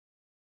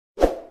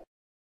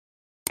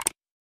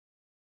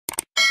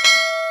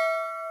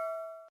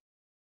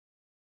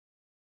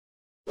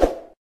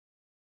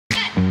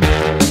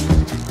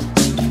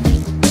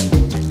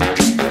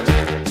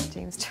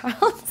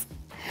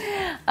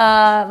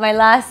My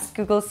last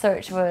Google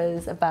search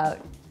was about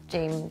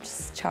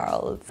James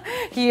Charles.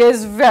 He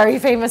is very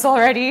famous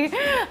already,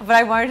 but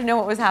I wanted to know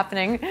what was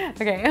happening.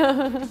 Okay.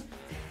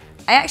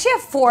 I actually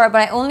have 4,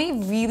 but I only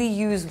really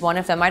use one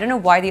of them. I don't know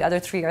why the other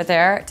 3 are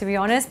there, to be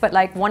honest, but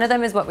like one of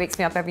them is what wakes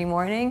me up every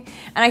morning.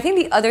 And I think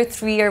the other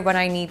 3 are when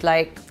I need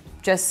like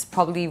just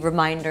probably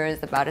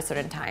reminders about a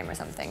certain time or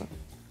something.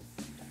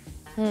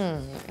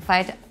 If I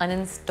had to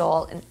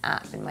uninstall an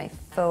app in my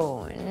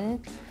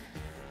phone,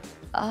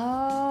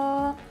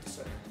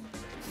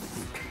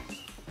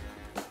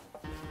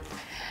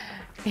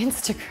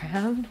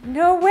 Instagram?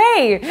 No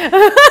way!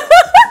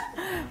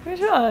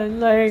 Which one?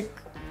 Like,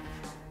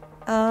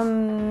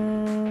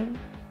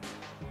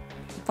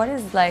 what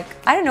is like,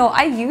 I don't know,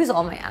 I use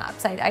all my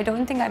apps. I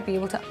don't think I'd be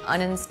able to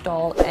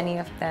uninstall any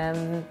of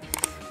them.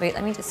 Wait,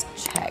 let me just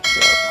check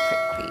real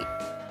quickly.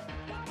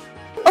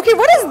 Okay,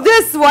 what is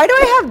this? Why do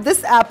I have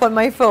this app on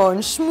my phone?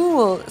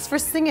 Shmool, it's for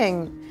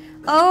singing.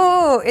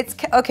 Oh, it's,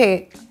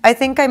 okay, I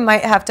think I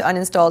might have to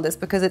uninstall this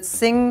because it's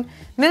sing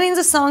millions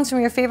of songs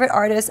from your favorite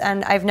artists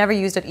and I've never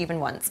used it even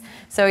once.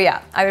 So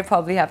yeah, I would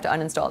probably have to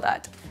uninstall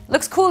that.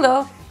 Looks cool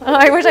though.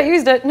 I wish I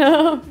used it.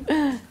 No.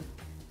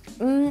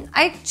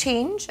 I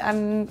change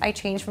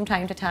from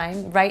time to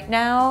time. Right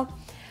now,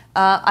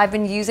 I've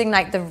been using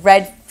like the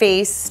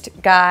red-faced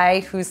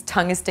guy whose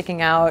tongue is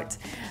sticking out.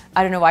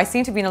 I don't know why, I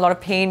seem to be in a lot of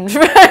pain.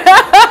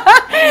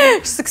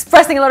 Just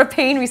expressing a lot of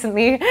pain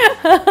recently.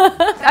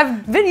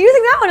 I've been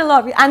using that one a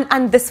lot,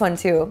 and this one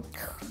too.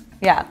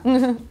 Yeah.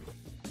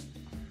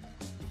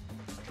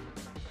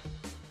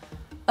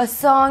 A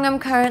song I'm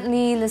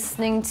currently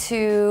listening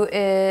to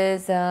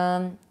is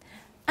I'm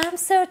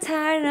so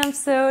tired, I'm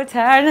so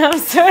tired, I'm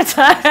so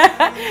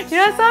tired. You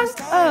know that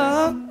song?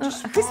 Oh,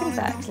 who sings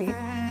that actually?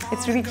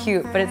 It's really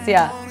cute, but it's,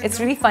 yeah, it's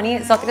really funny.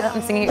 It's not because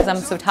I'm singing it because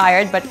I'm so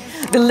tired, but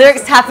the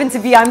lyrics happen to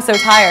be I'm so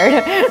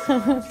tired.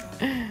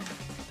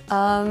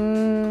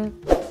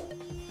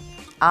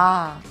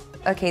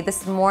 Okay,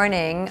 this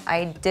morning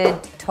I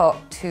did talk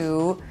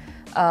to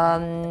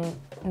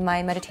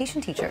my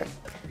meditation teacher.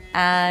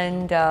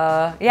 And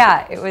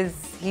yeah,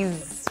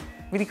 he's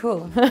really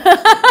cool.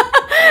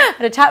 I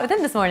had a chat with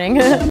him this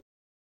morning.